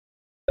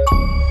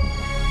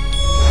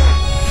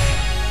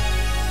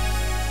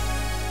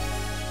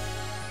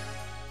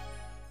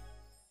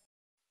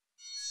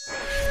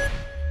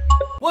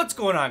What's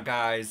going on,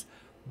 guys?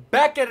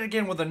 Back at it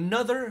again with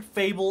another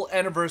Fable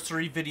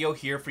anniversary video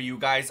here for you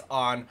guys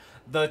on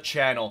the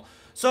channel.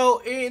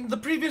 So in the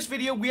previous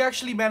video we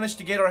actually managed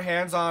to get our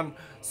hands on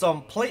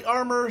some plate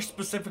armor,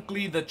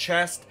 specifically the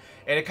chest,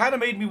 and it kind of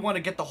made me want to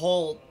get the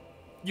whole,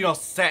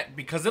 set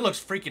because it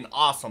looks freaking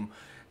awesome,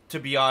 to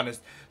be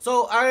honest.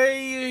 So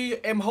I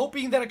am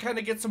hoping that I kind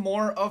of get some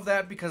more of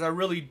that because I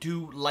really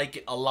do like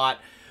it a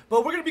lot.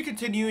 But we're going to be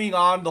continuing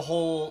on the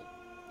whole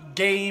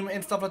game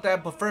and stuff like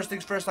that, but first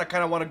things first, I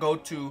kind of want to go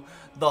to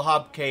the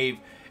Hob Cave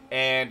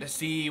and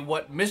see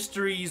what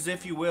mysteries,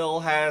 if you will,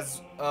 has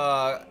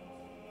that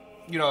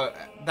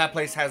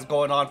place has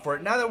going on for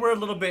it, now that we're a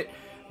little bit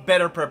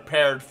better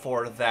prepared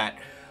for that.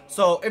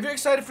 So if you're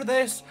excited for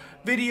this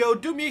video,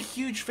 do me a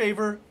huge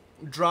favor,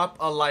 drop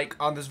a like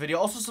on this video.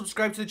 Also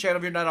subscribe to the channel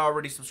if you're not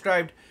already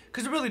subscribed,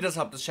 because it really does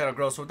help this channel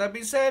grow. So with that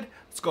being said,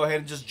 let's go ahead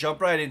and just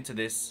jump right into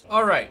this.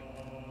 Alright,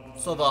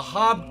 so the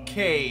Hob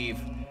Cave,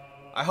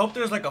 I hope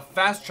there's like a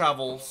fast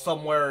travel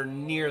somewhere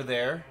near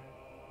there.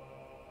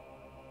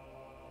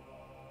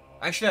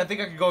 Actually, I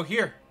think I could go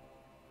here,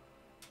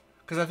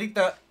 because I think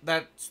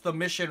that's the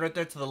mission right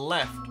there to the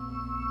left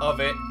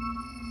of it.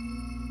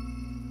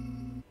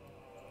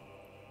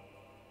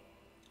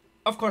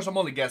 Of course, I'm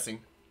only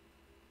guessing.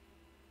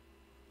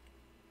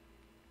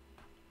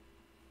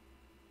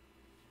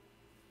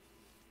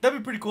 That'd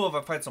be pretty cool if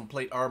I find some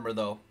plate armor,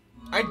 though.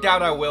 I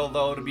doubt I will,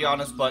 though, to be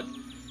honest, but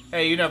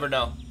hey, you never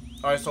know.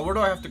 Alright, so where do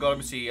I have to go? Let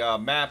me see.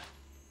 Map.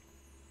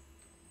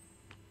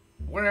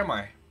 Where am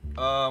I?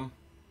 Alright,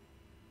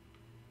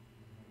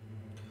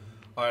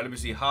 let me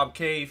see. Hob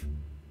Cave.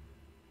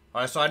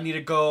 Alright, so I need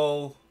to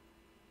go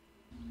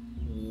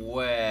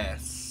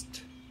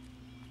west.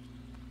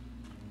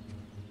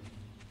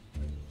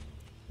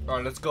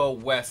 Alright, let's go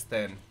west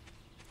then.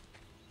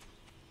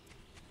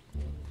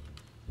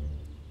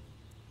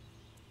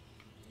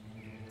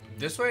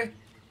 This way?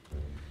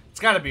 It's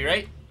gotta be,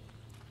 right?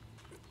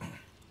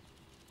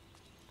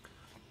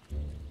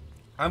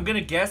 I'm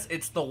gonna guess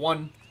it's the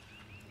one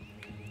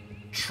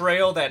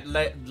trail that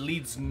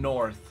leads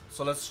north.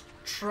 So let's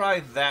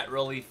try that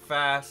really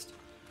fast.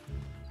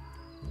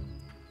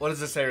 What does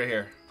this say right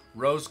here?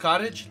 Rose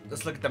Cottage?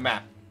 Let's look at the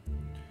map.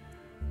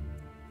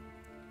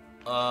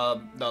 No,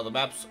 the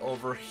map's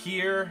over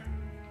here.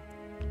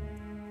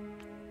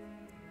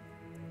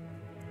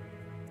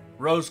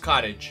 Rose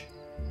Cottage.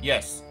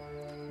 Yes,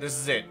 this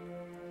is it.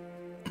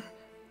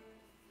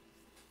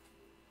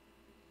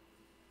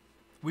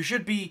 We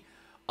should be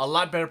a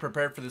lot better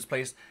prepared for this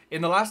place.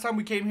 In the last time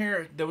we came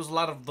here, there was a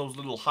lot of those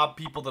little hob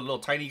people, the little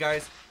tiny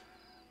guys.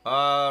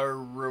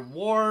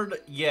 Reward,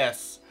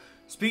 yes.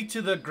 Speak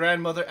to the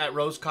grandmother at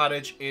Rose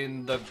Cottage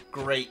in the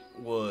Great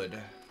Wood.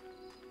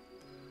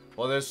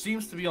 Well, there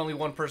seems to be only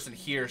one person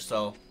here,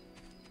 so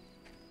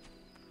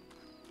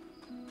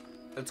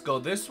let's go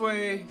this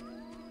way.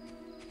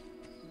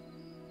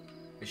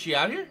 Is she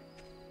out here?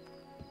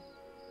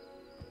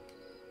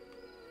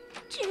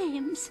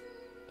 James,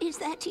 is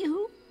that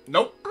you?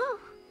 Nope. Oh,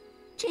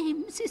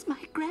 James is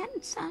my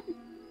grandson.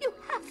 You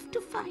have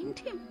to find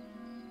him.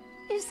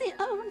 He's the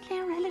only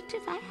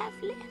relative I have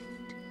left.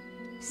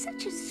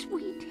 Such a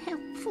sweet,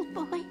 helpful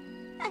boy.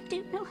 I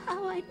don't know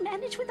how I'd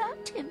manage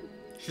without him.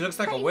 She looks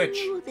like a witch.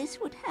 I knew this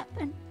would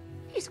happen.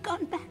 He's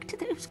gone back to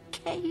those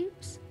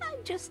caves. I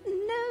just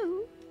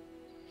know.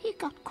 He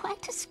got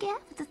quite a scare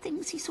with the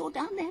things he saw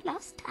down there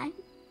last time,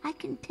 I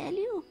can tell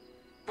you.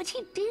 But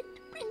he did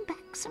bring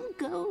back some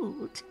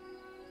gold.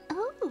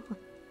 Oh,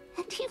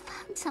 and he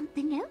found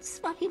something else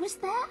while he was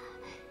there.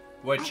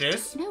 Which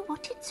is? I don't know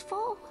what it's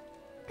for,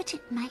 but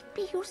it might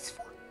be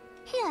useful.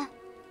 Here.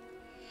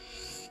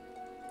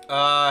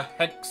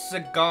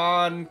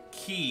 Hexagon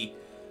key.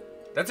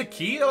 That's a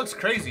key? That looks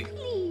crazy.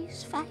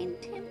 Please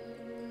find him.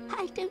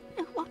 I don't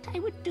know what I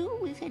would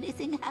do if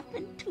anything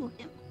happened to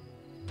him.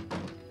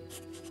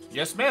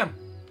 Yes, ma'am.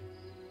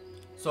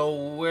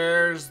 So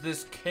where's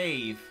this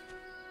cave?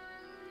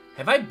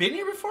 Have I been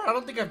here before? I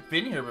don't think I've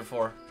been here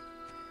before.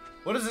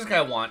 What does this guy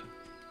want?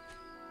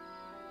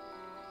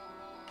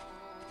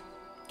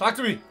 Talk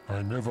to me.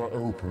 I never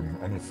open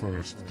on a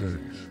first date.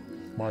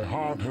 My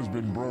heart has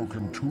been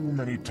broken too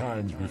many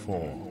times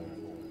before.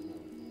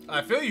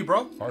 I feel you,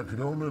 bro. I could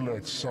only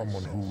let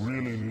someone who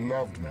really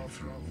loved me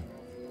through.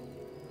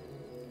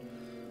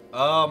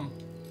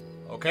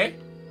 Okay.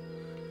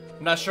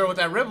 I'm not sure what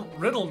that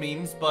riddle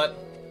means, but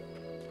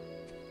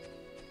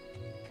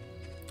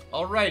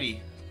alrighty.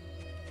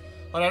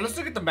 Hold on, let's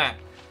look at the map.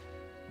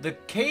 The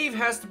cave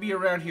has to be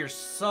around here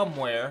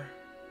somewhere.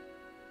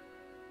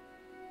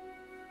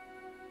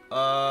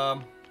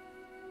 Hold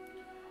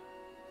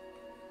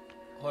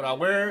on,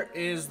 where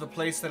is the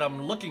place that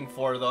I'm looking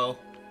for, though?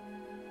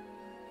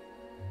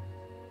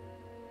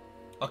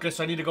 Okay,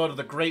 so I need to go to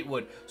the Great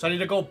Wood. So I need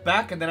to go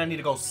back, and then I need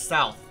to go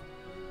south.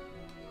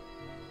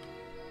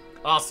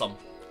 Awesome.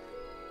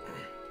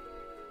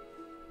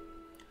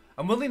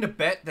 I'm willing to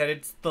bet that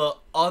it's the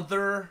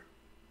other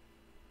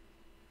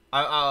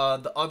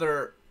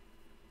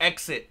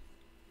exit.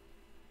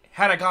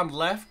 Had I gone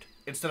left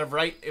instead of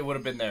right, it would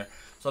have been there.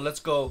 So let's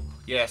go.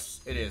 Yes,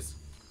 it is.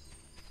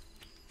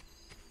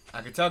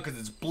 I can tell because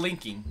it's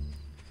blinking.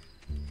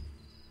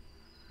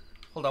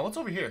 Hold on, what's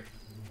over here?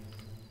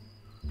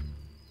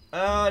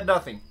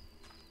 Nothing.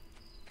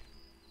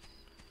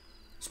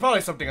 It's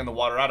probably something in the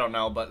water, I don't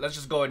know, but let's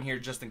just go in here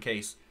just in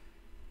case.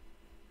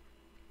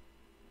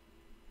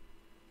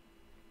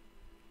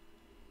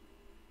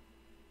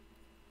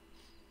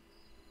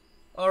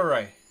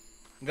 Alright.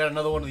 Got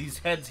another one of these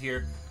heads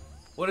here.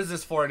 What is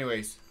this for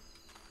anyways?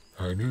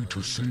 I need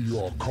to see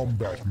your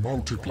combat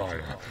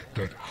multiplier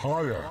get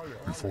higher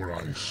before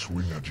I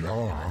swing a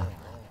jar.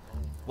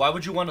 Why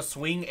would you want to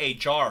swing a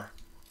jar?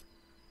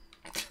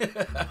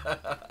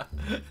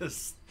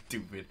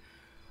 Stupid.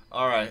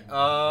 Alright,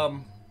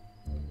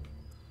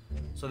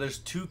 so there's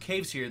 2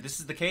 caves here. This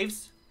is the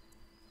caves?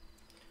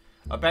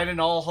 Abandon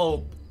all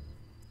hope.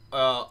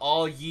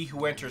 All ye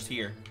who enters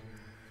here.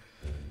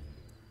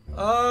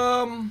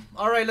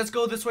 Alright, let's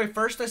go this way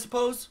first, I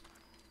suppose.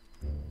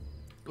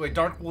 Wait,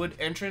 Darkwood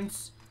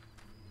entrance.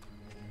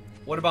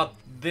 What about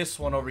this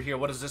one over here?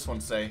 What does this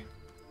one say?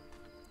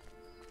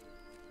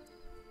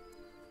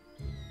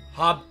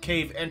 Hob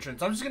Cave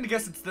entrance. I'm just gonna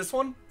guess it's this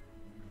one.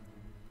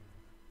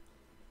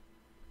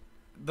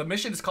 The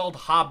mission is called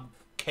Hob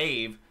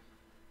Cave.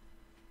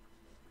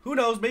 Who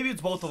knows? Maybe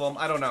it's both of them.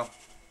 I don't know.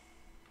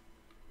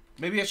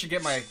 Maybe I should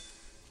get my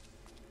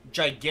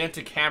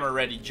gigantic hammer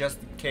ready just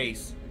in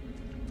case.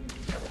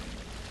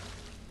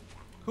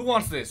 Who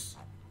wants this?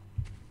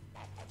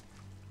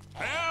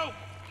 Help!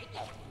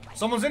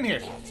 Someone's in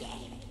here.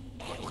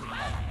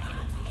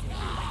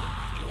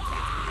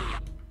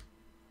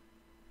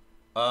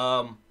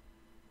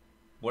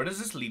 Where does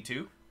this lead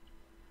to?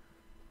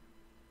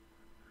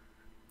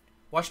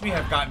 Watch me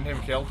have gotten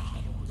him killed.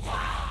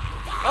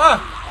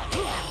 Ah!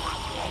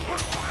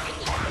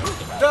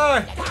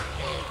 Die!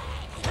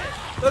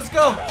 Let's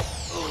go!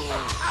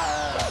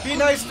 Be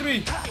nice to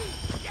me!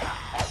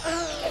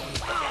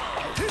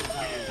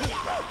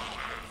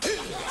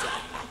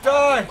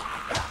 Die!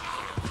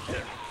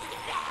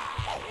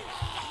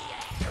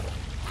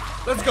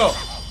 Let's go!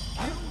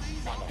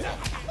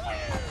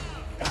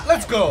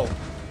 Let's go!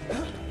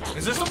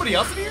 Is there somebody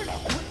else in here?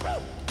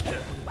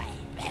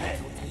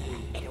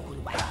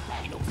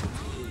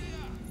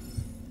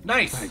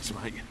 Nice! Thanks,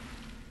 mate.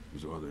 It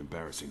was rather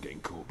embarrassing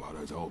getting caught by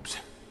those obs.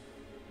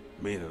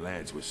 Me and the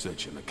lads were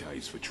searching the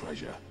caves for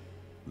treasure.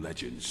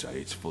 Legends say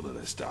it's full of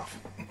their stuff.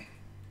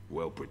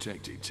 Well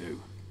protected,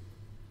 too.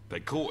 They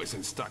caught us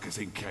and stuck us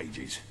in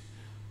cages.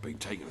 Been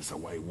taking us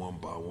away one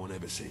by one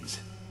ever since.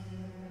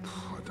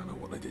 I don't know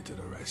what they did to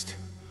the rest.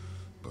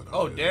 But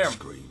I heard damn.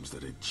 screams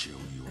that'd chill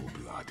your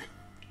blood.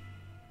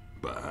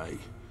 But hey,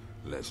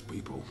 less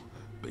people,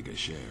 bigger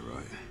share,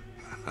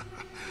 right?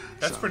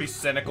 That's pretty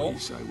cynical. What do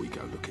you say we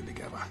go looking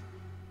together?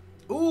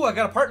 Ooh, I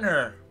got a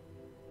partner.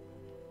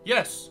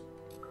 Yes.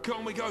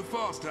 Can't we go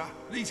faster?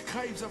 These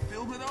caves are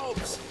filled with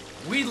obs.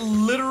 We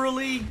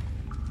literally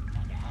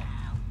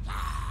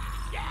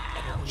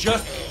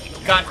just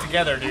got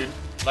together, dude.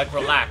 Like,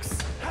 relax.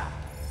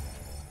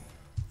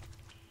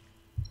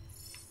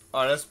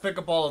 Alright, let's pick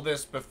up all of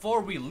this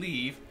before we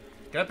leave.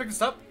 Can I pick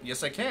this up?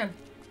 Yes, I can.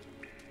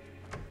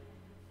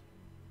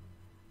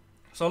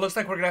 So it looks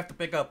like we're gonna have to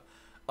pick up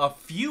a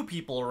few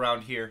people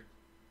around here.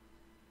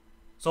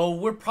 So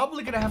we're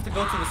probably gonna have to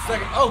go to the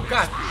second. Oh,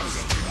 God.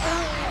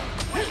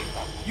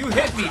 You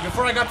hit me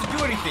before I got to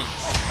do anything.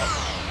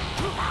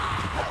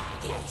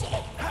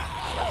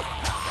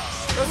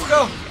 Let's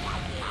go.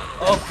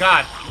 Oh,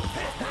 God.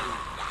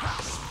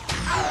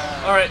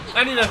 Alright,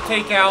 I need to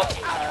take out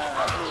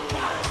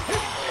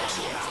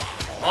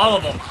all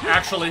of them,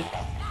 actually.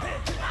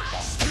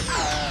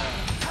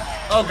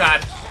 Oh,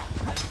 God.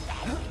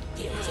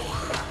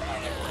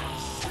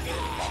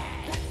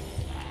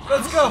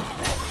 Let's go.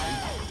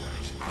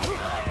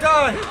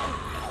 Die.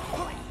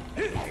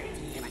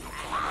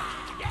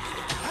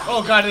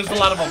 Oh, God, there's a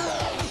lot of them.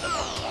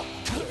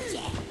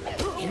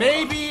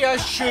 Maybe I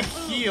should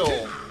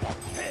heal.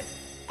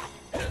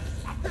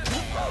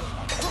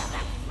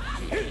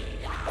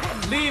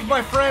 Leave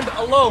my friend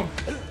alone.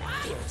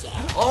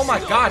 Oh my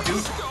God,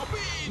 dude.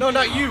 No,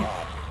 not you.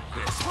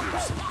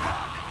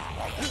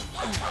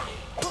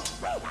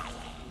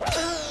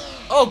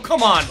 Oh,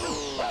 come on.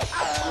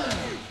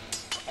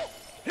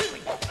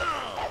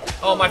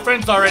 Oh, my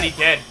friend's already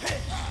dead.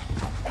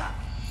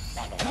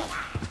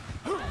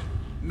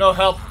 No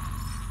help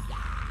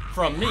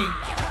from me.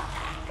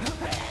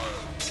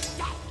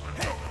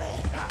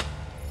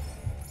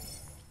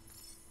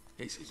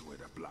 This is where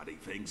the bloody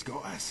things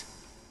got us.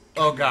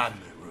 Oh, God.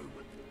 That room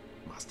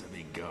must have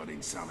been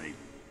guarding something.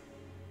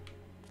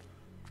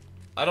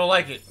 I don't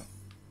like it.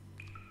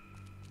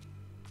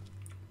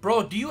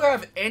 Bro, do you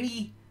have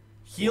any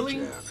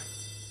healing? Watch out.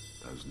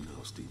 Those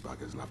nasty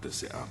buggers love to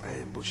set up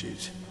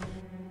ambushes.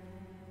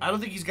 I don't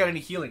think he's got any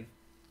healing.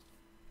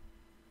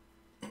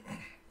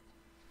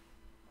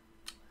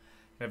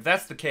 If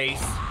that's the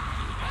case,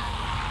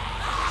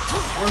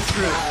 we're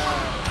screwed.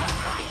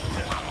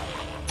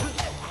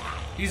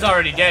 He's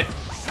already dead.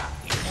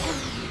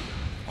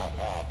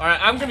 Alright,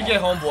 I'm gonna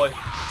get homeboy.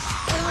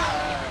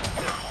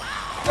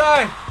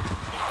 Die!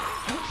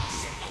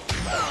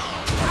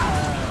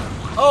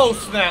 Oh,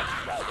 snap.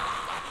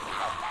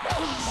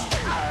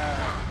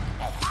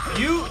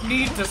 You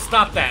need to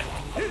stop that.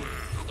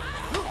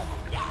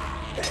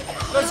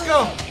 Let's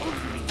go.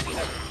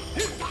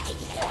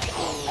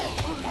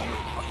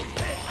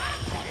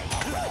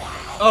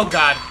 Oh,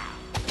 God.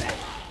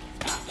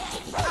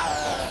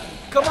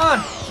 Come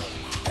on.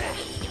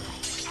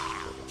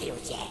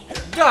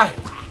 Die.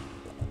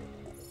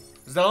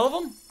 Is that all of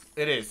them?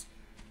 It is.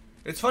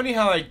 It's funny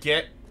how I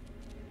get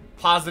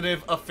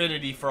positive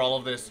affinity for all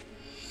of this.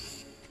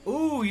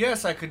 Ooh,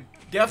 yes, I could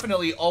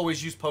definitely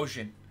always use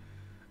potion.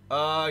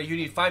 You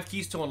need 5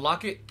 keys to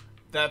unlock it.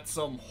 That's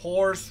some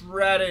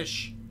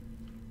horseradish.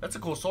 That's a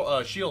cool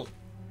shield.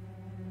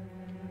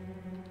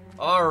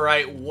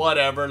 Alright,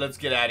 whatever. Let's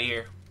get out of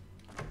here.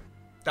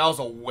 That was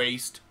a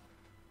waste.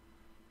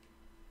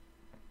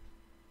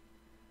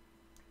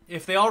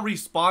 If they all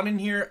respawn in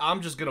here,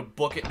 I'm just gonna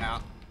book it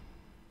out.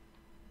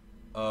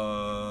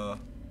 Alright,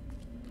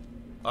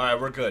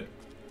 we're good.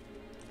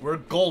 We're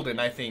golden,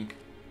 I think.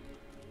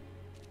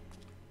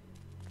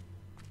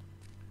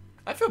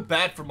 I feel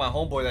bad for my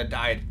homeboy that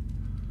died.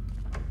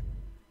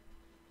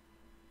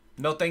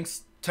 No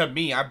thanks to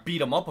me, I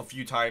beat him up a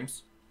few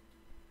times.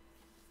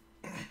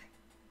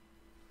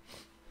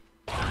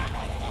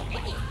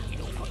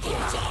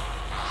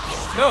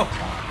 No!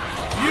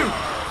 You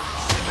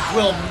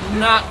will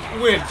not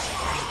win.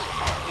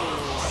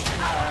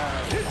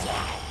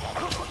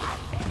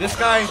 This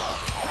guy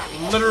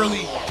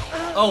literally...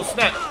 Oh,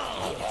 snap.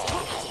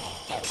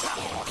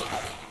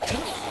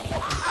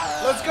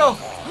 Let's go.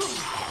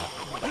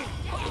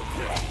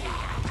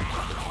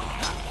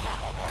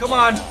 Come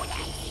on.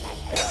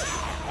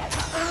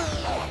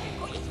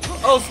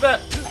 Oh, snap.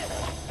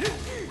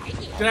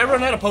 Did I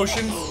run out of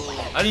potions?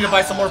 I need to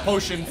buy some more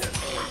potions.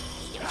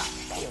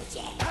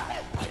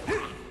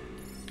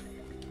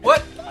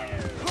 What?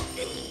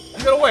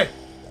 Get away.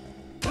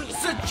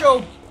 Sit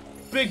your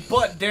big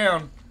butt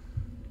down.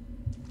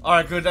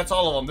 Alright, good. That's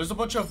all of them. There's a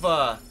bunch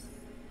of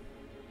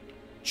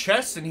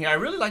chests in here. I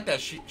really like that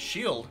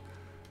shield.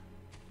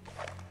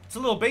 It's a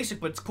little basic,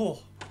 but it's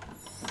cool.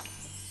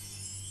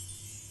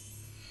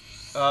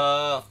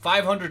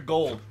 500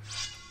 gold.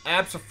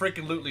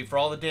 Abso-freaking-lutely for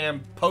all the damn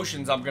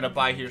potions I'm gonna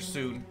buy here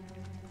soon.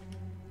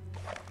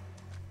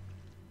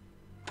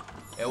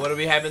 And what do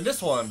we have in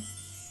this one?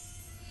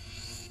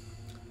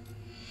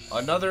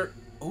 Another...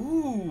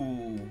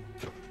 Ooh.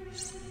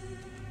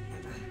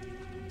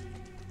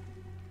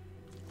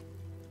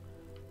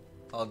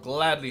 I'll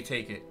gladly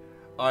take it.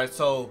 Alright,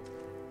 so...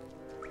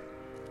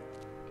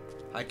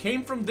 I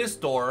came from this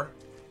door.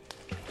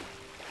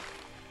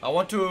 I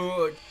want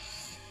to...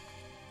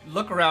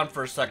 look around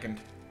for a second.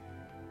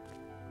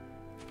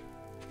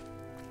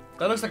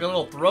 That looks like a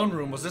little throne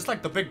room. Was this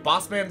like the big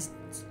boss man's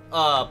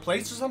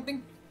place or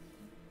something?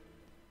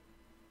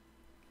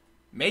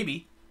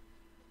 Maybe.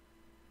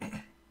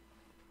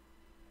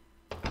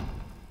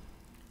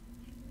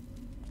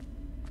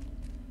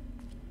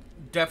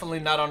 Definitely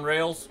not on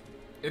rails,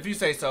 if you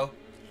say so.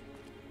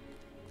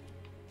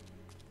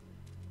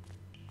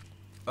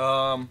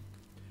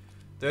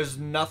 There's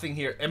nothing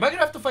here. Am I gonna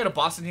have to fight a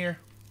boss in here?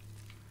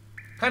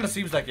 Kinda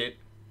seems like it.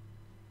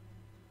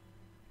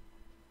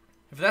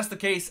 If that's the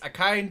case, I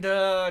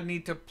kinda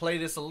need to play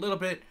this a little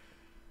bit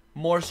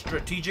more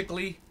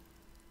strategically.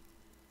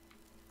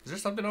 Is there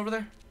something over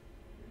there?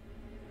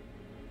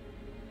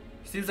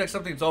 Seems like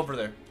something's over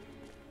there.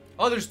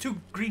 Oh, there's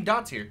 2 green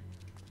dots here.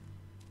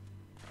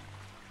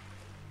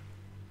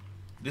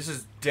 This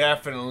is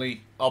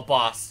definitely a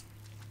boss.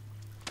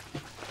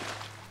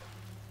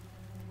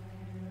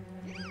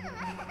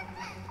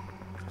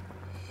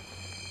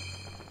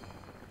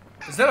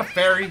 Is that a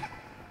fairy?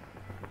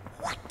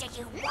 What do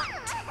you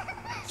want?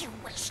 You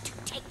wish to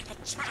take the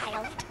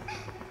child?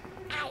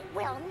 I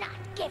will not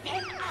give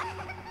him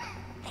up.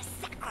 The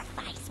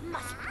sacrifice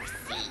must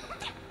proceed.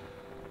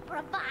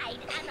 Provide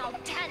an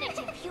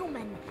alternative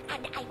human,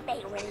 and I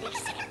may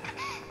release him.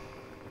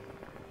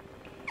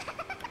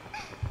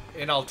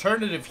 An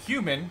alternative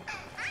human,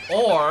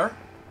 or...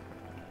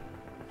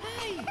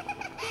 Hey,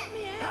 get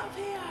me out of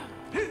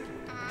here!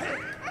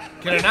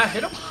 Can I not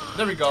hit him?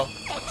 There we go.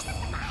 Face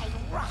my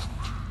wrath.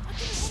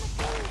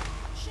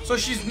 So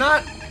she's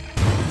not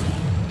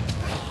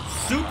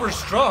super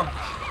strong.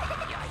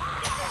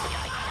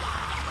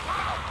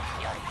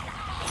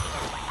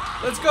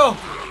 Let's go.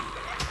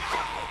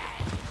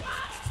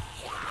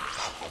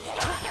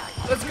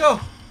 Let's go.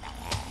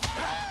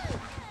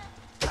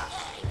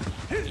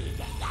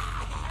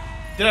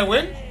 Did I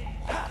win?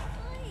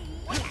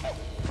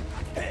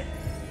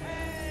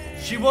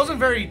 She wasn't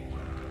very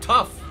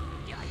tough.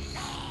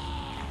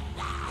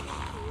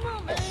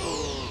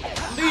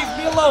 Leave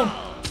me alone.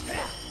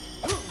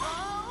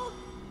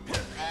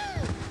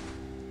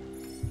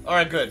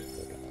 Alright, good.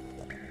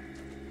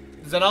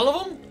 Is that all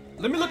of them?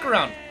 Let me look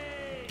around.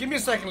 Give me a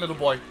second, little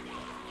boy.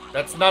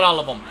 That's not all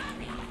of them.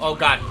 Oh,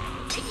 God.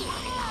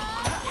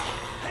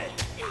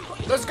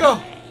 Let's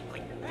go.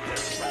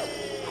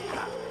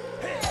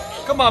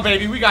 Come on,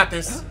 baby. We got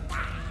this.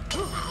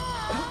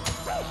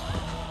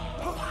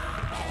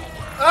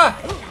 Ah!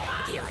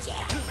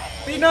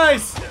 Be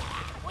nice!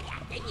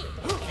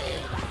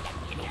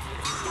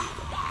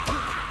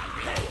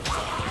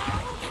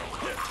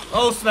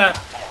 Oh snap!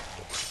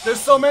 There's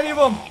so many of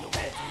them!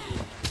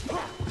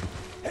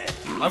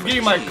 I'm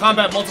getting my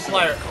combat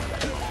multiplier.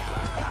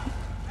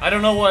 I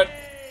don't know what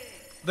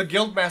the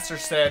guildmaster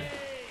said.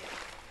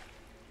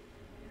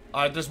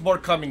 Alright, there's more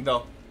coming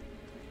though.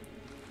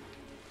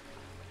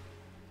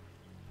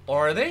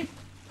 Or are they?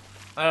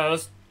 I don't know,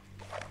 let's...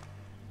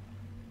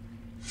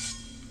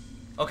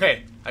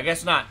 Okay, I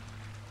guess not.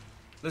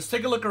 Let's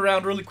take a look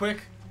around really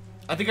quick.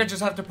 I think I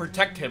just have to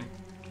protect him.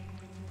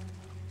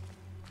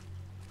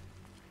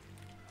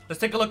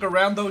 Let's take a look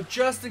around though,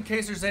 just in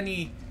case there's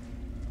any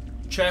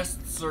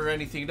chests or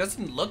anything. It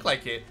doesn't look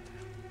like it.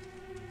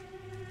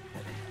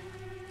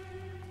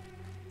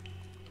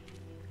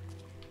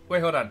 Wait,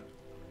 hold on.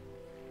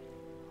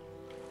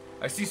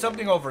 I see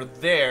something over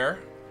there.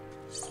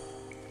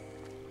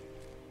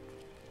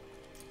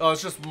 Oh,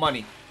 it's just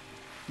money.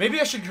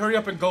 Maybe I should hurry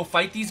up and go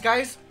fight these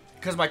guys,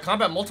 because my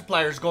combat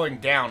multiplier is going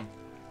down.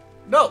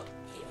 No!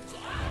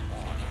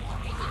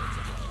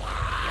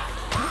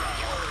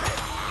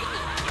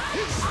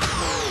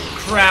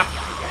 Crap.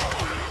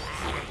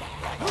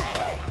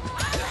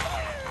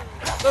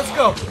 Let's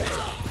go.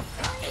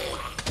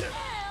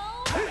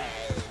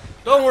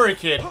 Don't worry,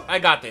 kid. I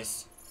got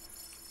this.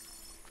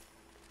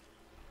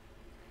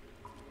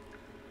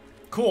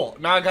 Cool.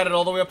 Now I got it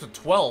all the way up to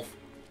 12.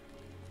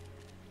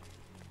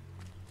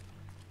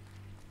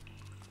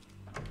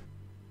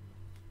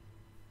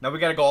 Now we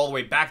gotta go all the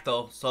way back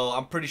though, so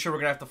I'm pretty sure we're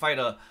gonna have to fight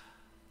a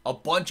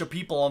bunch of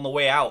people on the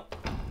way out.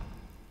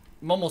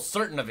 I'm almost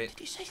certain of it. Did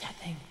you see that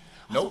thing?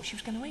 I Nope. thought she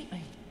was going to eat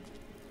me.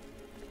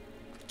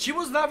 She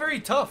was not very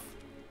tough.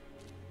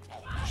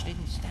 She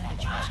didn't stand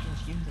a chance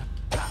against you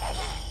though.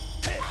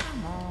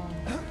 Come on.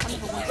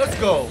 Let's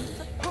go.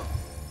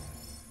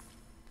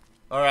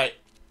 Alright.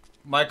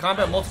 My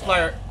combat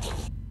multiplier.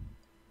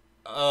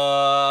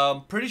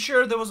 Pretty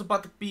sure there was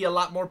about to be a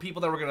lot more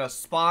people that were gonna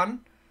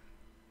spawn.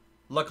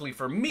 Luckily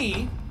for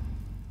me.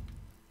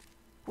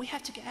 We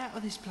have to get out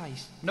of this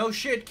place. No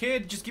shit,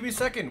 kid. Just give me a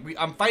second.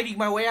 I'm fighting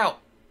my way out.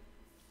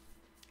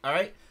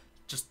 Alright?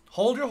 Just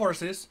hold your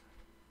horses.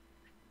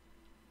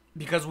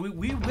 Because we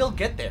will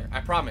get there.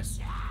 I promise.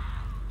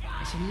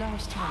 It's the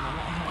last time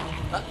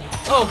I let her.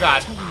 Oh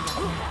god.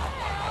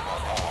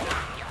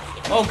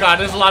 Oh god,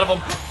 there's a lot of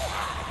them.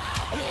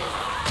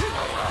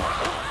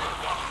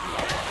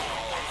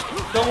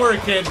 Don't worry,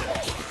 kid.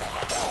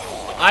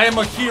 I am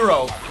a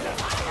hero.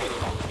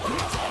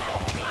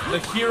 The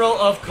hero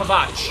of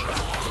Kavach.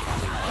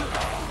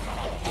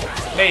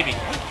 Maybe.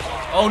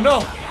 Oh no!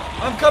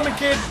 I'm coming,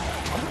 kid!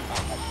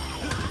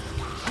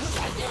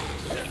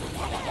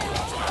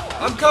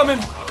 I'm coming!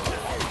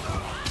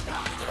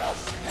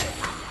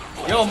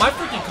 Yo, my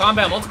freaking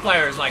combat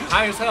multiplier is like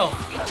high as hell.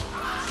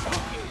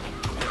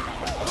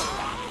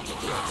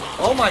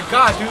 Oh my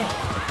god, dude.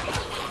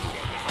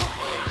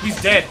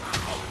 He's dead.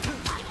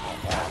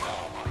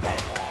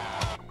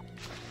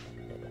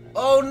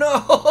 Oh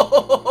no!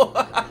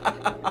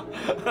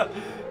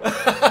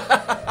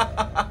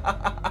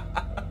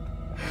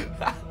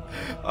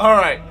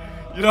 Alright,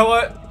 you know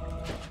what?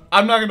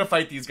 I'm not gonna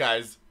fight these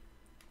guys.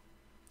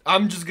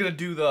 I'm just gonna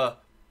do the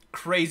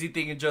crazy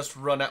thing and just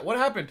run out. What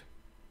happened?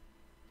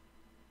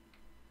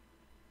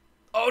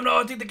 Oh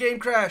no, I think the game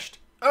crashed.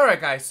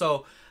 Alright guys,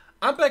 so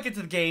I'm back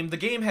into the game. The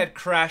game had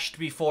crashed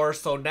before,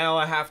 so now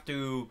I have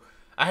to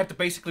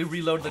basically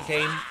reload the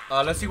game.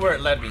 Let's see where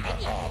it led me.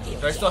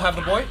 Do I still have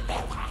the boy?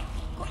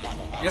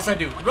 Yes, I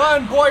do.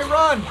 Run, boy,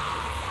 run!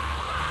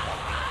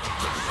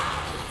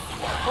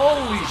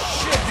 Holy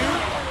shit,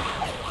 dude!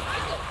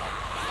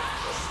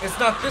 It's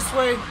not this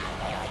way.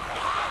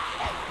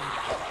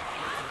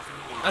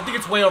 I think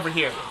it's way over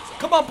here.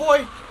 Come on,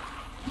 boy!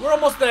 We're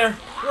almost there.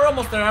 We're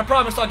almost there. I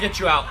promise I'll get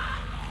you out.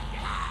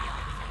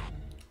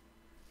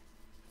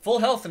 Full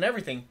health and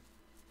everything.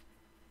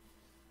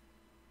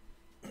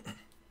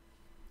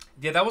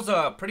 Yeah, that was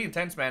pretty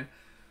intense, man.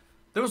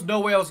 There was no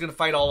way I was gonna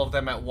fight all of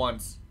them at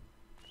once.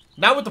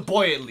 Not with the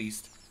boy, at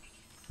least.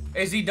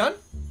 Is he done?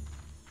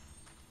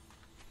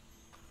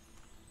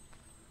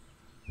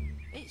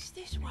 It's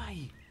this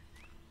way.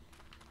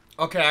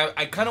 Okay,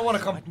 I kind of want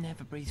to come I'd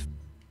never breathe.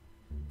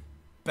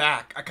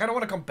 back. I kind of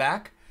want to come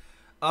back.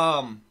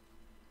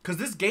 Because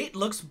this gate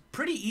looks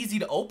pretty easy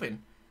to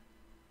open.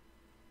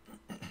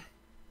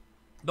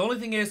 The only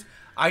thing is,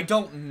 I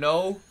don't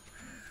know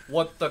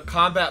what the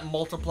combat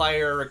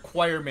multiplier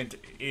requirement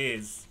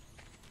is.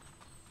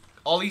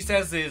 All he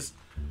says is,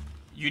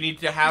 you need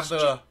to have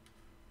the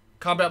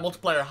combat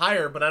multiplier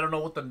higher, but I don't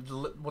know what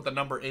the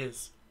number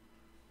is.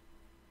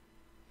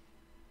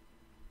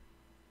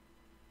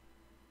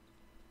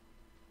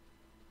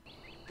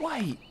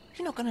 Wait,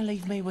 you're not going to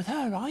leave me with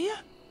her, are you?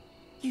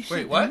 You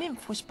said what? the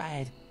nymph was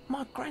bad.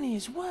 My granny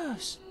is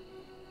worse.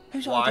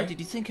 Whose Why? idea did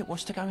you think it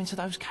was to go into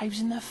those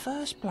caves in the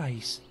first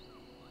place?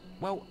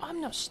 Well,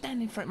 I'm not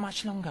standing for it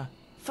much longer.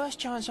 First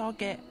chance I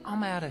get,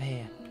 I'm out of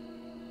here.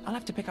 I'll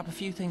have to pick up a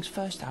few things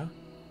first, though.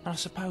 And I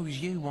suppose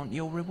you want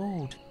your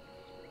reward.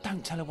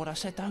 Don't tell her what I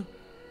said, though.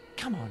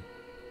 Come on,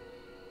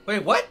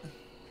 Wait, what?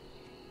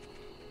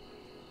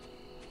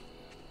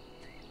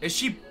 Is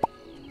she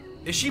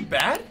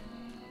bad?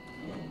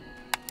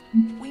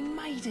 We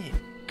made it.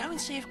 Go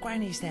and see if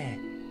Granny's there.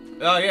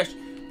 Oh, yes.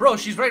 Bro,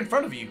 she's right in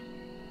front of you.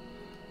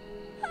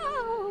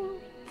 Oh,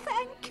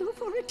 thank you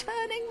for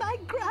returning my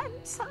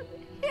grandson,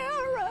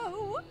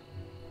 Hero.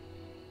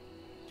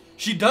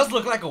 She does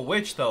look like a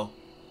witch, though.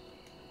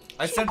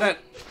 I said that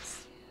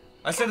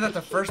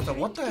the first time.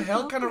 What the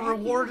hell kind of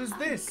reward is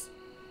this?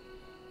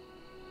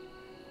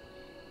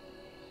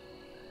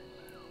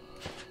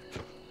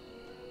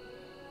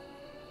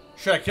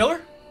 Should I kill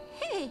her?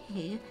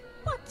 Hey,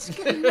 what's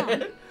going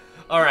on?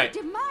 Alright. I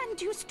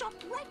demand you stop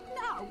right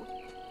now.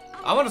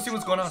 I want to see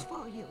what's going on.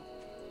 For you.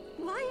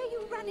 Why are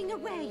you running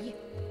away?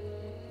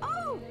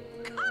 Oh,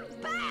 come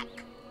back!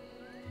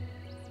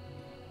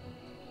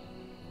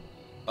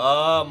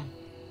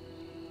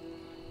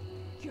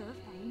 You're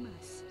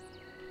famous.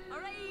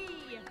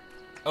 Hooray!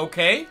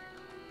 Okay.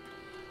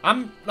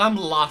 I'm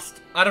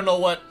lost. I don't know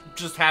what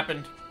just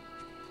happened.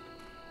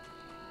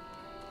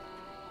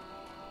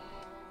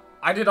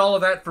 I did all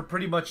of that for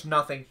pretty much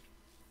nothing.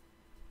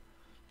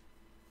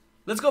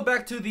 Let's go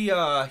back to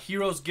the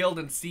Heroes Guild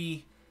and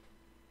see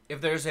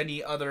if there's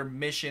any other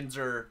missions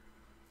or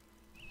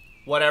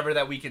whatever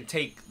that we can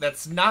take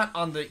that's not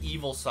on the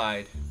evil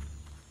side.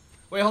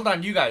 Wait, hold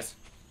on, you guys.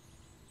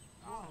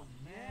 Oh,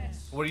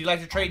 yes. Would you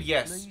like to trade?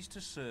 Yes. Pleased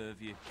to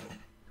serve you.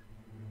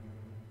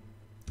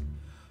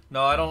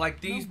 No, I don't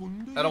like these. No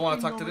wonder I don't you've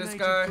want to been talk to this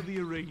nominated guy. For the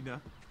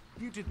arena.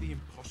 You did the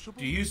impossible.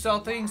 Do you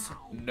sell things?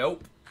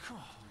 Nope.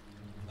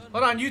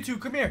 Hold on, you two,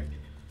 come here.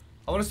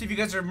 I want to see if you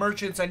guys are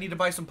merchants. I need to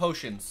buy some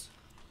potions.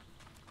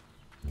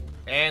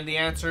 And the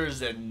answer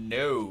is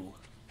no.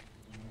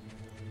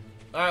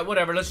 Alright,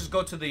 whatever. Let's just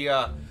go to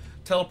the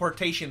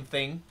teleportation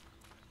thing.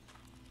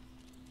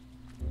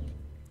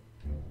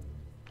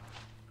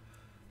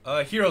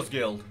 Heroes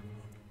Guild.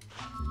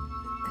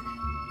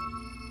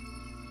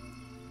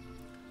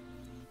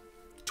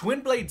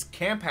 Twin Blades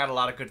Camp had a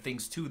lot of good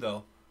things too,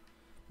 though.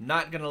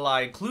 Not gonna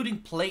lie, including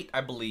plate, I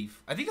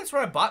believe. I think that's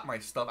where I bought my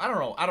stuff. I don't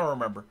know. I don't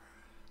remember.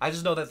 I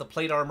just know that the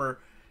plate armor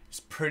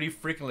is pretty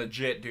freaking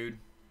legit, dude.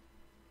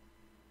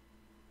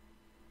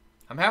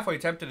 I'm halfway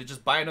tempted to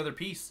just buy another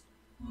piece.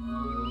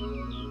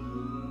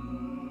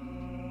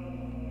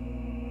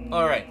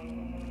 Alright.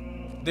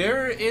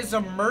 There is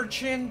a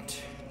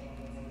merchant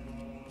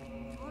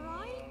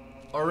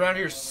around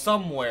here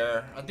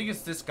somewhere. I think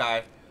it's this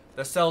guy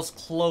that sells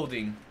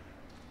clothing.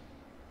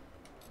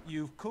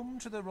 You've come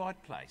to the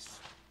right place.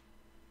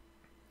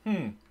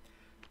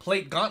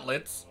 Plate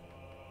gauntlets.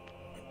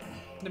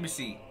 Let me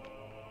see.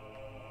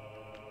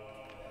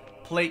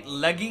 Plate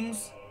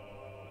leggings.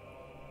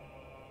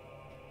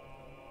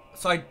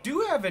 So I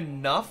do have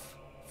enough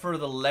for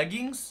the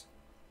leggings.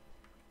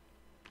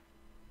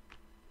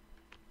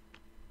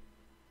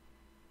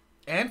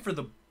 And for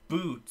the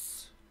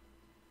boots.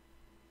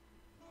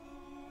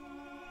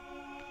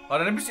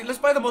 Alright, let me see. Let's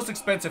buy the most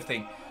expensive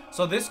thing.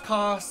 So this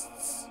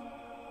costs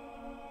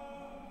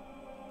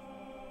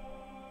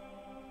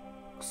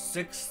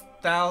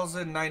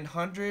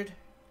 6,900.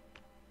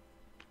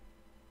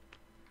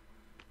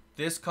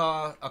 This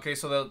cost. Okay,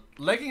 so the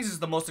leggings is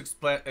the most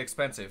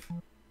expensive.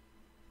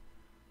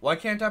 Why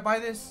can't I buy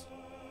this?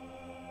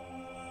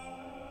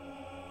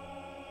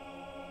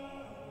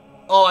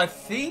 Oh, I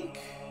think.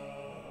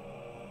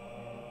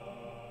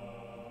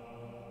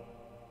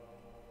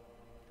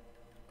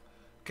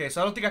 Okay,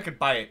 so I don't think I could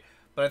buy it,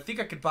 but I think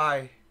I could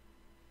buy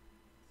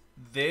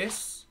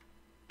this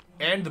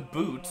and the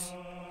boots.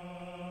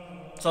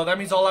 So that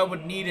means all I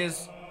would need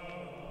is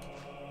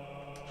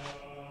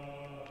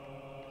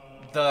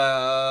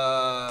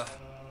the...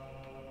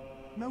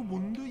 No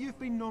wonder you've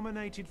been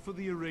nominated for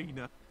the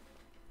arena.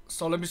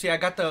 So let me see. I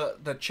got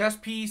the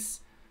chest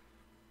piece.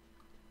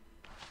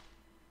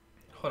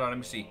 Hold on, let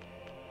me see.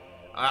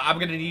 I'm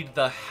gonna need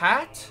the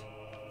hat.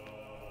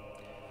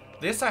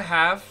 This I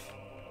have.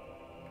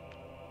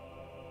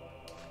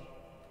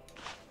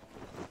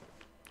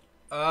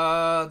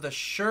 The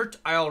shirt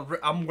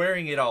I'm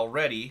wearing it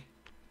already.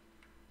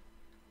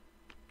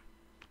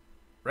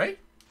 Right?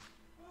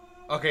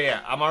 Okay,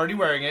 yeah, I'm already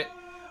wearing it.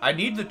 I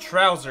need the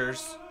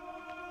trousers.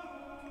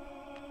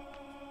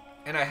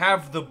 And I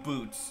have the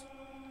boots.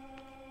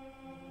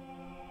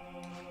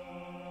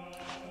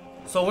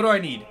 So what do I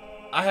need?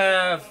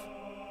 I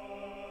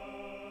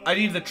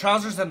need the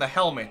trousers and the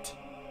helmet.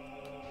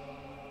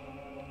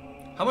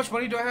 How much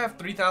money do I have?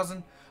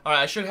 3,000?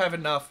 Alright, I should have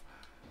enough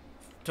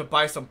to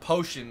buy some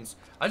potions.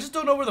 I just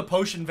don't know where the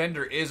potion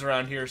vendor is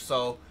around here,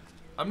 so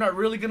I'm not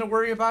really gonna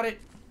worry about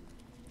it.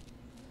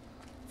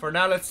 For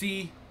now, let's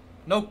see.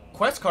 No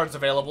quest cards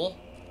available.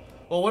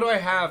 Well, what do I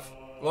have?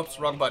 Whoops,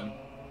 wrong button.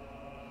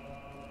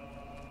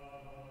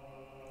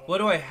 What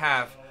do I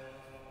have?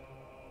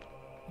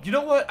 You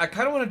know what? I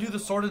kind of want to do the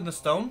sword in the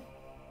stone.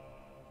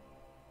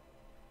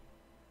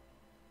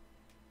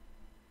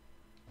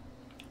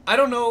 I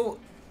don't know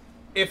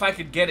if I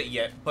could get it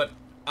yet, but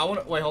I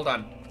want to... Wait, hold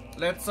on.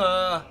 Let's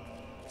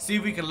see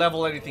if we can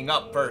level anything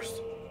up first.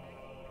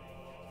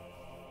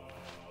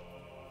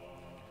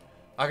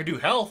 I could do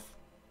health.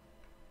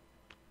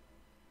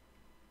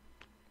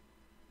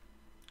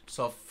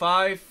 So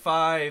 5,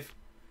 5,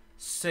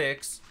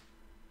 6.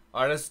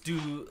 Alright, let's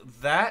do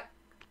that.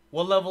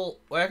 What level?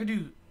 Well, I could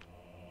do...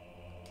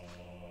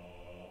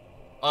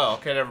 Oh,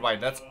 okay, never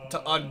mind. That's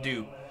to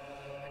undo.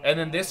 And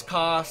then this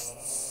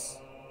costs...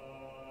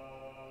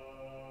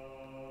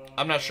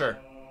 I'm not sure.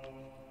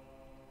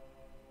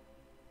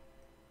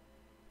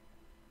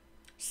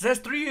 It says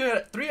 3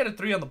 out of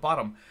 3 on the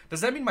bottom.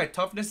 Does that mean my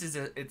toughness is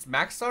it's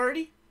maxed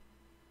already?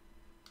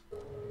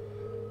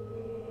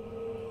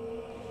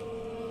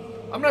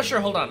 I'm not sure.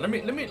 Hold on. Let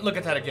me look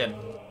at that again.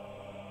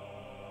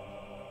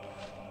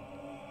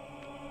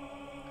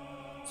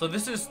 So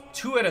this is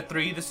 2 out of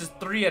 3. This is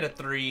 3 out of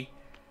 3.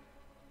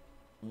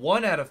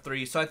 1 out of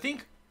 3. So I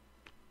think...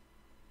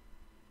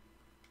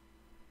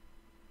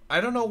 I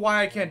don't know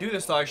why I can't do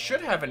this though. I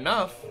should have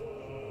enough.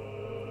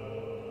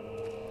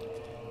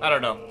 I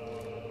don't know.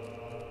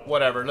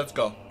 Whatever. Let's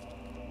go.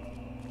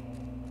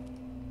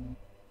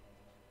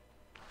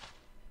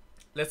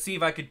 Let's see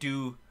if I could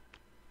do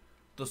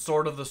the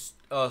sword of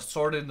the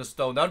sword in the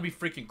stone. That would be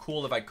freaking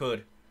cool if I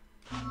could.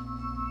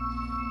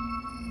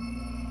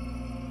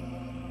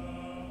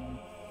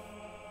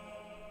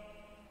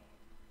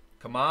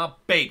 Come on,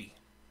 baby.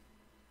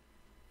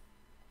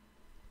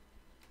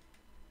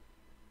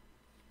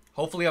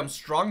 Hopefully I'm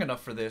strong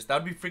enough for this.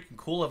 That would be freaking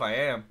cool if I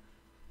am.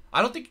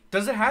 I don't think...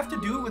 Does it have to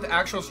do with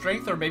actual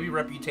strength or maybe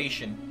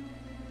reputation?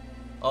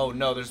 Oh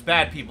no, there's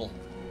bad people.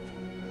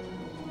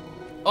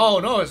 Oh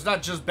no, it's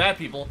not just bad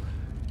people.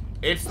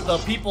 It's the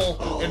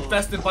people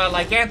infested by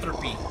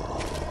lycanthropy.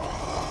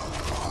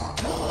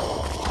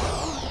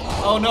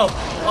 Oh no,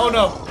 oh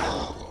no.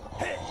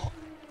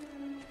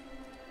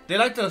 They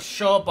like to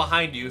show up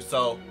behind you,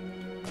 so...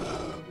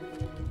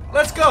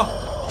 Let's go!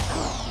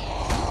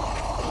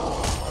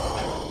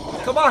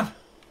 Come on!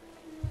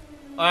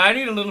 I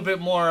need a little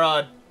bit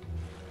more,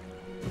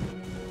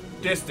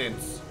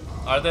 distance.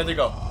 Alright, there they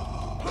go.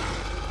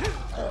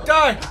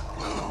 Die!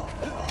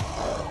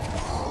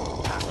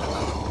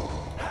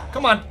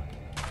 Come on.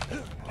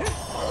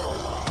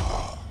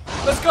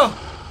 Let's go!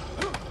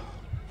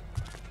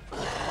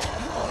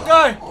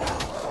 Die!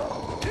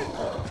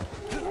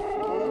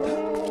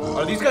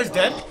 Are these guys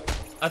dead?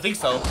 I think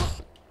so.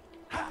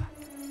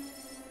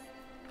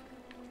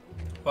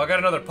 Well, I got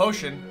another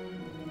potion.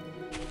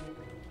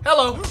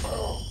 Hello!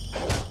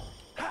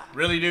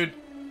 Really, dude?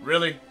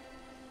 Really?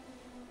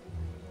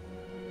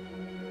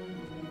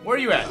 Where are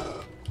you at?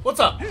 What's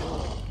up?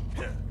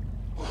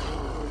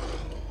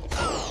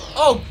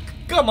 Oh,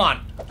 come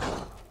on!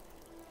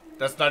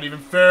 That's not even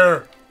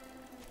fair.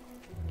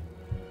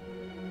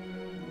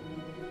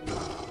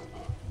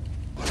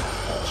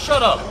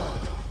 Shut up!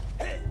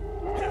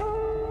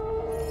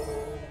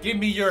 Give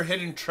me your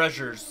hidden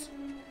treasures.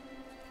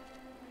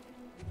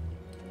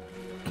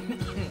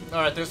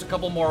 Alright, there's a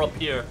couple more up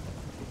here.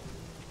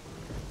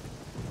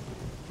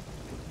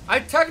 I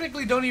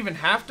technically don't even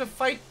have to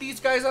fight these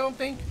guys, I don't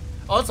think.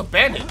 Oh, it's a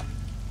bandit.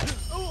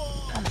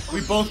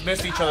 We both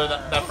missed each other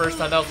that first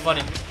time. That was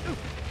funny.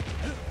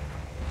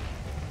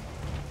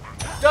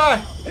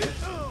 Die!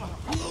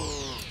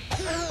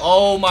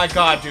 Oh my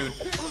god, dude.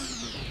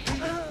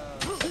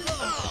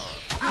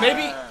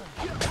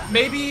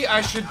 Maybe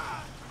I should...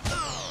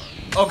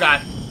 Oh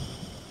god.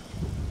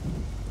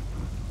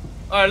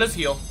 Alright, let's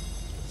heal.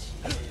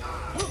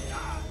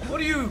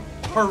 What are you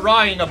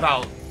hurrahing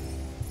about?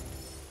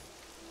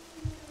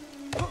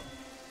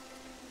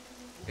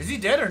 Is he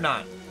dead or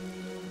not?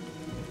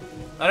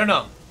 I don't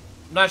know.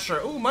 I'm not sure.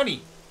 Ooh,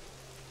 money.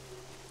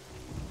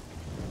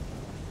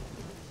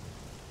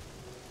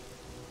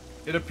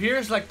 It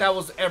appears like that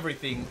was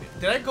everything.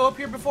 Did I go up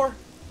here before?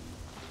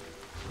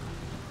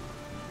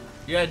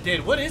 Yeah, I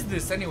did. What is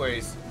this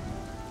anyways?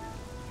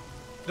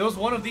 There was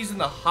one of these in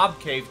the Hob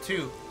Cave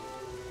too.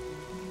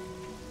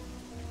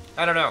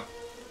 I don't know.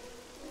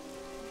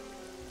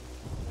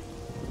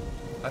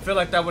 I feel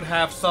like that would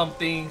have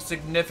something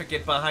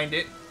significant behind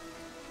it.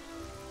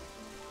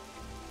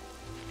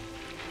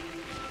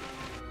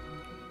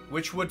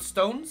 Witchwood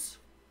stones?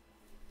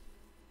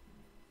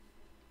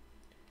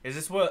 Is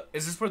this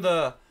where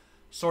the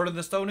sword of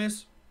the stone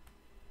is?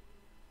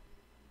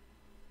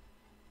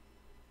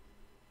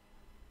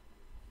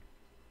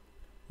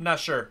 I'm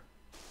not sure.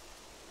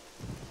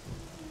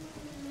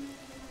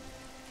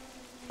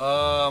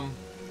 Alright,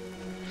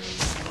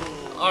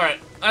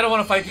 I don't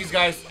want to fight these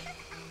guys.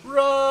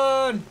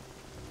 Run!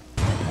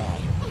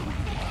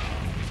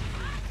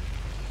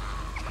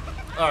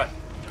 Alright.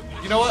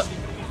 You know what?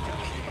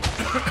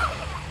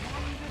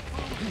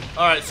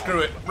 Alright, screw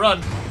it.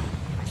 Run.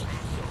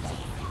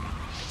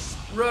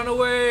 Run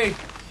away!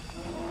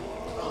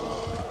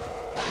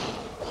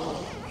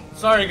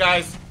 Sorry,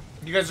 guys.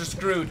 You guys are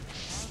screwed.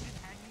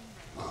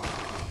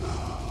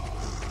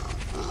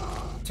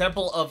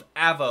 Temple of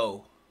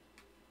Avo.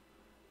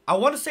 I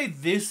want to say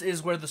this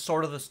is where the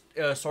sword of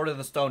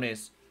the stone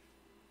is.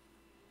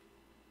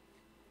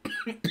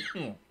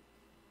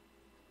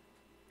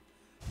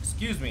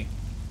 Excuse me.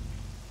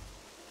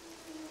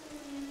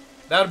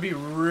 That would be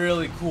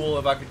really cool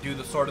if I could do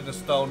the Sword in the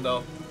Stone,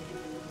 though.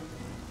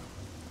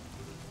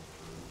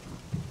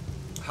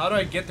 How do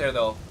I get there,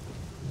 though?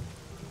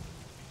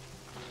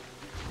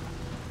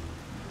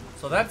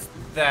 So that's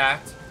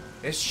that.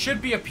 It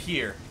should be up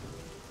here.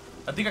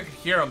 I think I could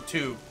hear him,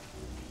 too.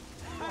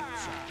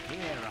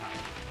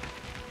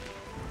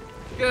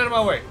 Get out of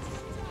my way.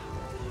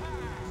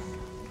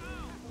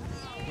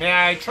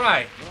 May I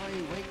try?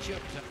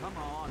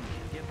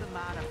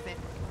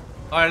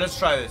 Alright, let's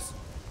try this.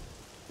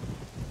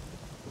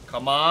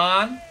 Come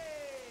on.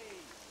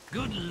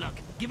 Good luck.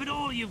 Give it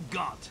all you've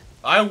got.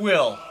 I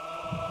will.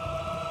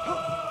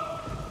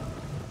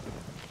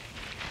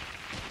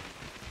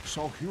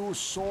 So Hugh's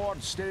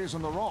sword stays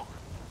on the rock.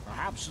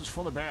 Perhaps it's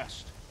for the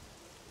best.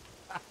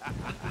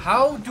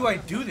 How do I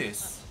do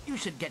this? You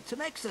should get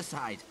some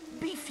exercise.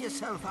 Beef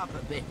yourself up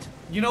a bit.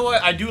 You know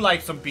what? I do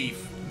like some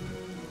beef.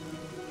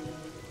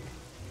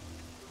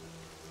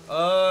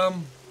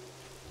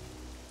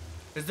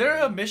 Is there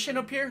a mission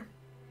up here?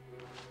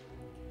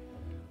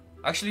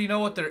 Actually, you know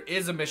what? There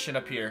is a mission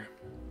up here.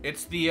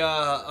 It's the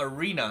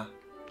arena.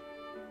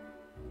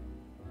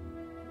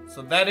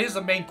 So that is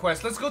a main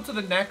quest. Let's go to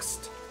the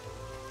next.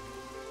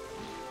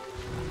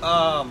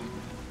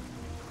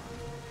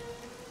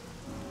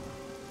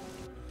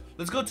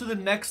 Let's go to the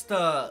next,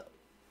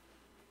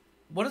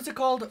 what is it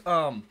called?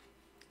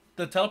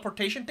 The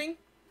teleportation thing?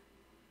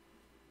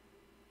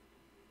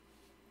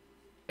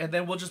 And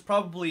then we'll just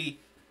probably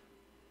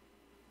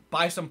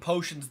buy some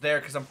potions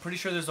there, because I'm pretty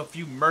sure there's a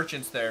few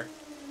merchants there.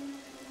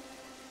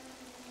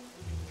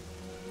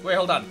 Wait,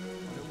 hold on.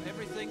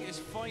 Everything is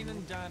fine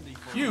and dandy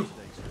for You. these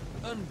days.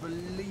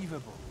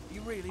 Unbelievable. He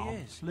really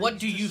is. What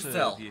do Pleased to you serve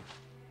sell? you.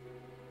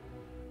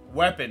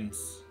 Weapons.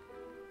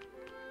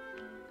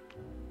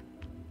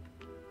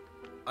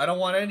 I don't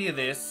want any of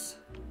this.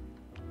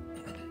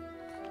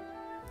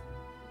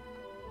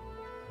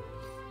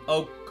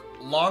 Oak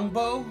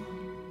longbow.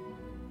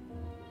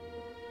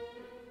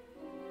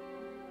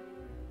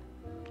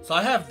 So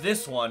I have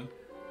this one.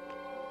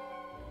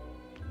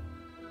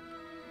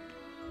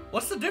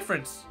 What's the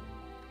difference?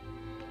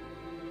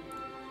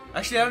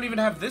 Actually, I don't even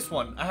have this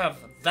one. I have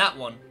that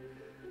one.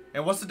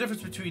 And what's the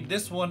difference between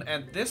this one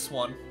and this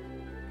one?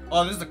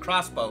 Oh, this is a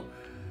crossbow.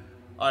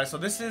 Alright, so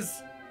this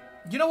is...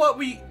 You know what?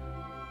 We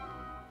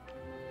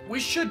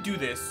should do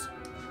this.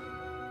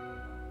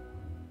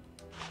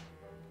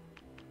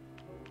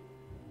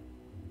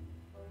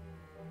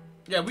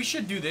 Yeah, we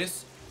should do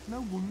this.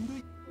 No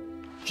wonder.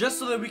 Just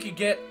so that we could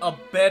get a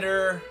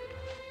better...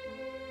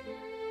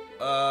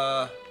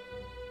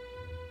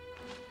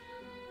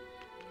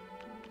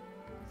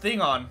 thing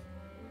on.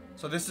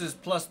 So this is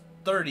plus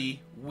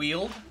 30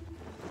 wield.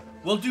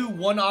 We'll do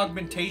one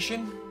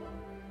augmentation.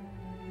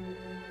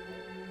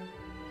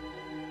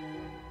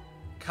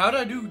 How do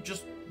I do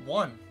just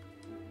one?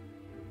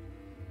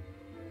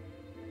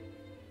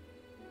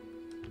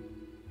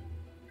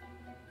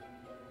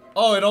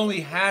 Oh, it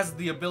only has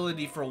the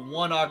ability for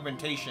one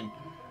augmentation.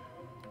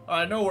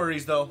 Alright, no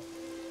worries though.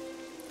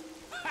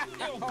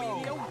 It'll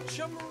be the old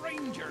chum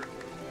ranger.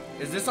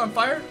 Is this on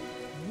fire?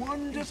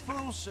 Wonderful.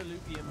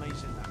 Absolutely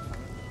amazing, that fella.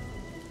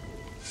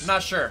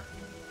 Not sure.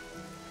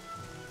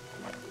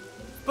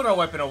 Put our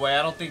weapon away.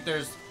 I don't think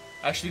there's...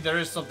 Actually, there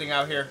is something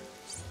out here.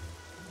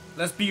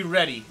 Let's be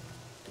ready.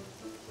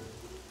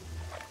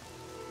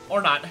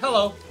 Or not.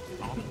 Hello.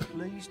 I'm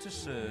pleased to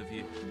serve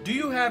you. Do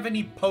you have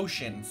any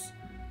potions?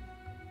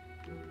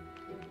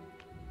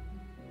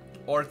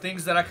 Or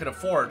things that I could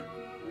afford?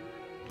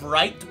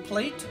 Bright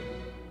plate?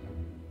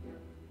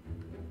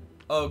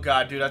 Oh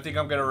god, dude. I think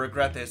I'm gonna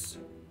regret this.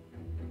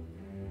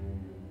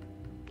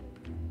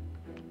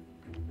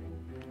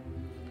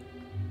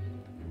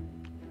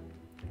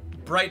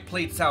 Bright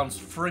plate sounds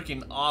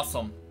freaking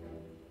awesome.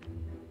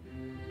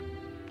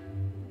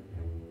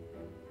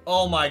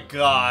 Oh my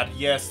god,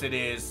 yes it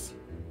is.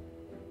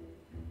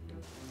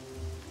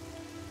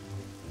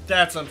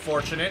 That's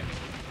unfortunate.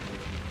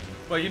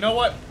 But you know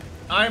what?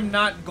 I'm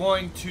not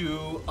going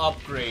to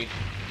upgrade.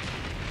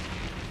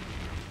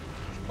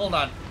 Hold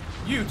on.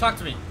 You, talk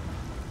to me.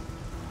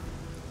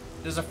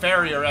 There's a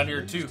ferry around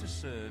here too. To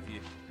serve you.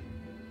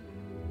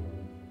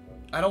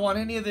 I don't want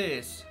any of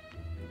this.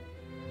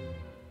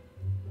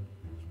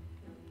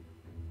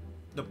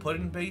 The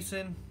pudding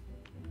basin.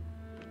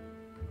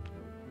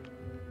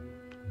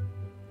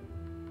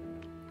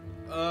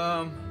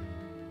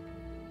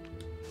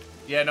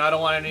 Yeah, no, I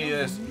don't want any of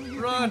this.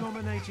 Run!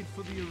 Nominated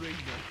for the arena.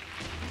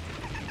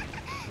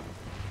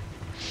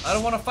 I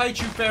don't want to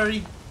fight you,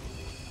 fairy.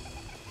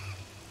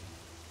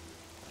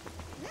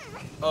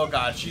 Oh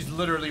god, she's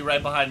literally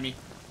right behind me.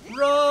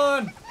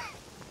 Run!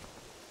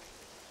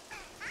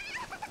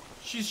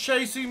 She's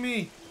chasing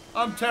me.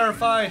 I'm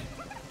terrified.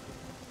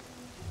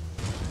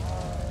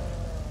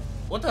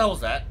 What the hell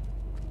was that?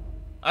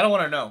 I don't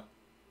want to know.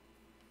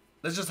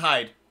 Let's just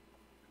hide.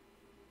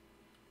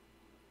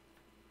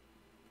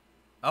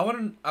 I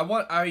want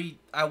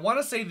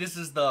to say this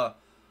is the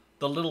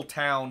little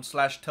town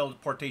 /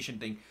 teleportation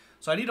thing.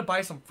 So I need to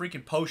buy some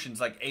freaking potions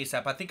like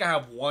ASAP. I think I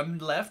have one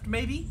left,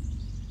 maybe?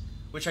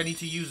 which I need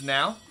to use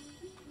now.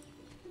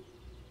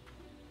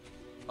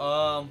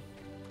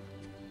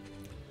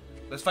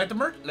 Let's find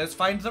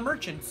the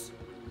merchants.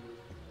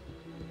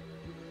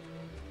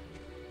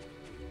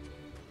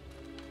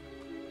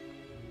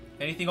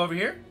 Anything over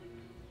here?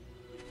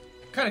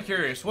 Kind of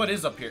curious. What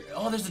is up here?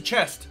 Oh, there's a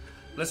chest.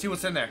 Let's see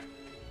what's in there.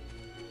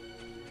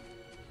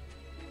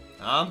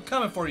 I'm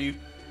coming for you.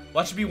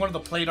 Watch it be one of the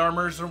plate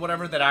armors or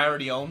whatever that I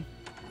already own.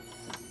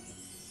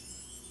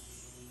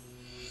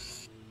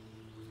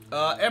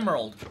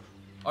 Emerald.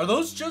 Are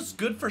those just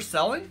good for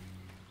selling?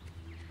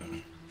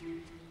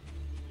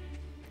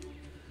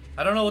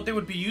 I don't know what they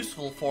would be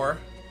useful for,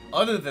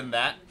 other than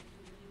that.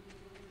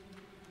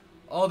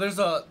 Oh, there's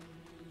a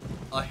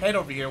head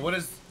over here. What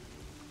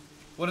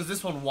does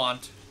this one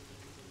want?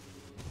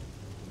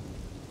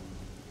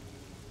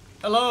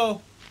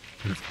 Hello?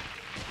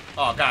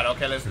 Oh god,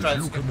 okay, let's try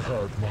this. If you can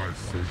hurt my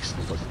face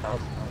with an arrow,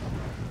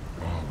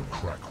 I'll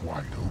crack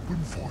wide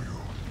open for you.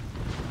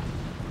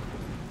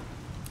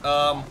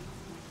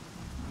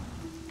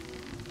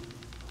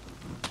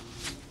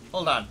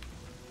 Hold on.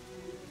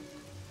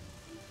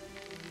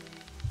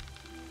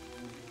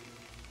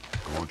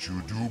 Can't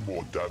you do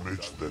more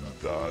damage than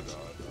that,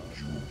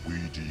 you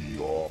weedy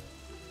op?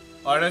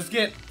 Alright, let's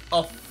get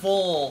a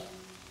full...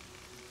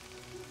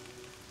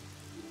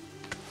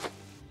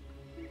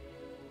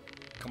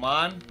 Come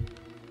on.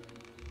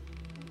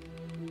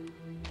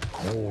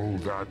 Call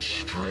that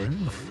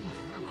strength?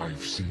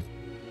 I've seen...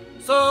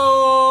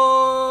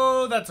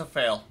 So... that's a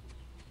fail.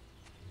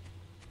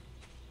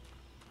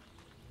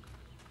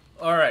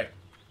 Alright.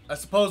 I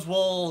suppose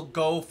we'll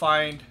go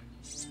find...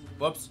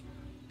 Whoops.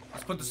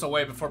 Let's put this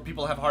away before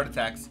people have heart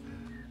attacks.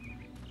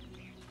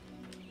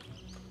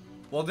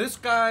 Well, this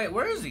guy...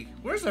 Where is he?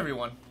 Where's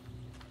everyone?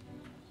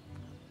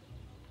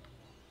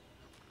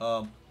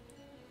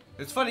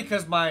 It's funny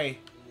because my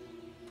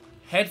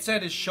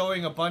headset is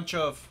showing a bunch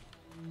of...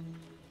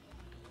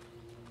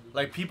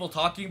 like, people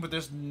talking, but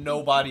there's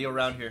nobody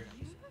around here.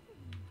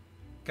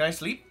 Can I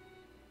sleep?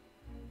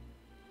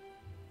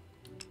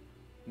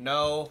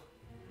 No.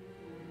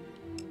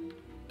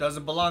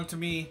 Doesn't belong to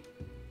me.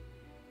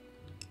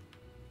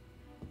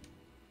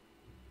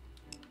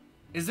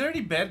 Is there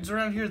any beds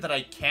around here that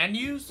I can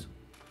use?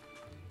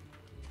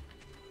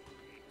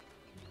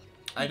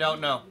 I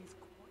don't know.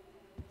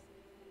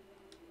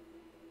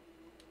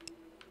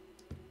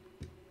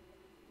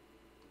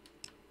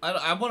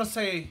 I want to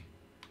say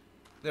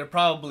there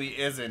probably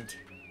isn't.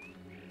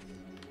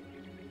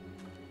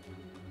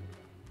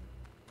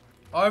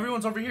 Oh,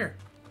 everyone's over here.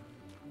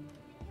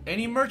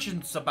 Any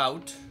merchants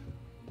about?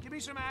 Give me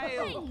some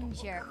ale.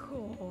 Ranger.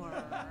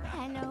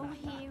 Hello,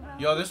 hero.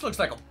 Yo, this looks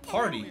like a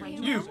party.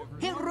 You.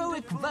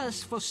 Heroic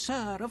verse for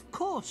Sir, of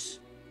course.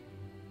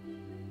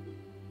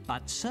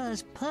 But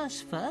Sir's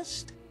purse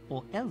first,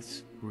 or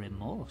else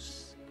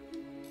remorse.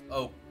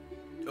 Oh,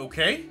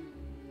 okay.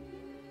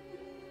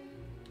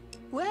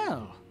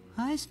 Well,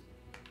 I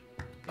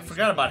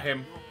forgot about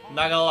him.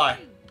 Not gonna lie.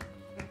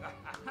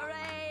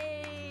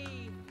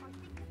 Hooray!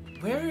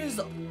 Where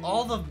is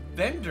all the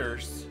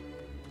vendors?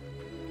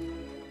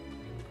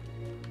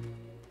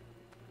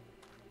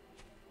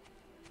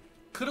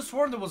 Could have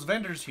sworn there was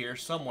vendors here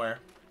somewhere.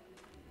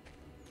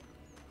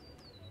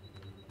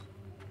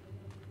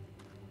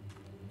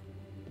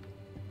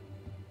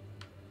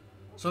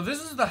 So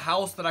this is the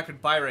house that I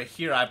could buy right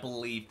here, I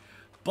believe.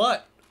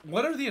 But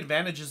what are the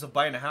advantages of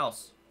buying a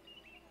house?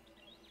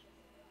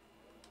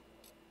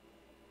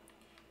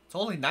 It's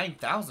only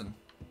 9,000.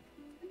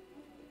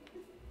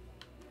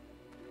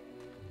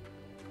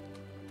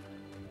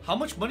 How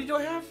much money do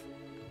I have?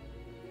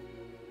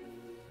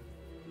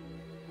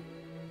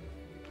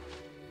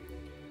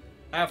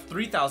 I have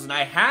 3,000.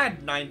 I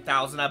had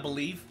 9,000, I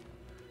believe.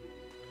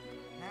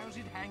 How's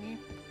it hanging?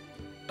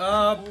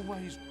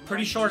 Always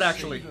pretty short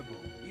actually.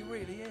 He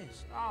really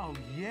is. Oh,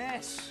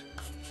 yes.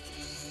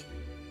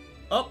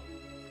 Oh.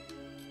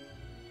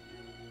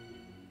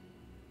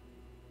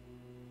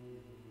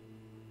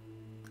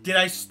 Did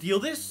I steal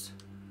this?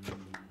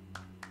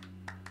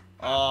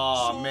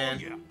 Oh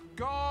man.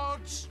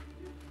 Gods.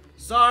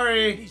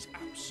 Sorry. He's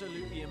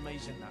absolutely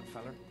amazing, that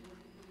fella.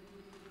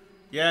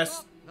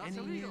 Yes. Any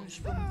news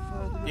from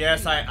further?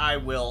 Yes, I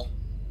will.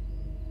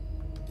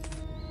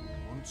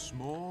 Once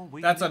more,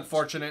 That's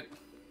unfortunate.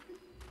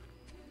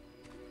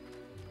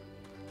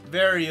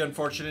 Very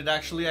unfortunate,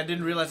 actually. I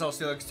didn't realize I was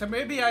stealing. So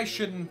maybe I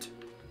shouldn't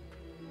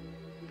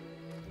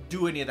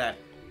do any of that.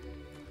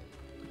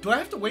 Do I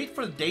have to wait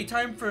for the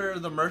daytime for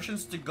the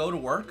merchants to go to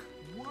work?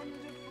 Wonderful.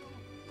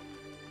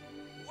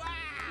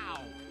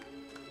 Wow.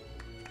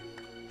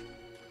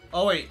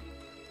 Oh, wait.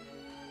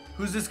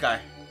 Who's this guy?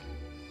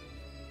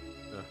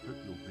 I hope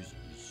your visit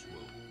is,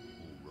 well,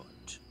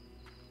 alright.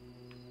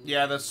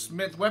 Yeah, the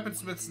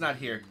weaponsmith's not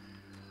here.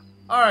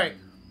 Alright.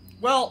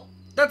 Well,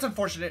 that's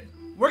unfortunate.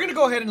 We're going to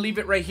go ahead and leave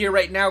it right here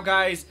right now,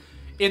 guys.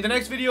 In the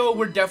next video,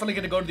 we're definitely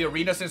going to go to the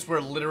arena since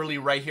we're literally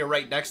right here,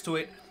 right next to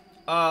it.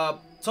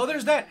 So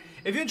there's that.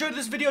 If you enjoyed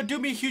this video, do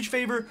me a huge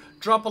favor,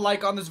 drop a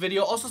like on this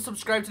video. Also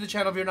subscribe to the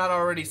channel if you're not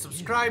already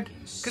subscribed,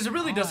 because it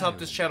really does help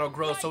this channel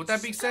grow. So with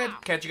that being said,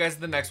 catch you guys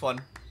in the next one.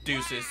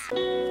 Deuces.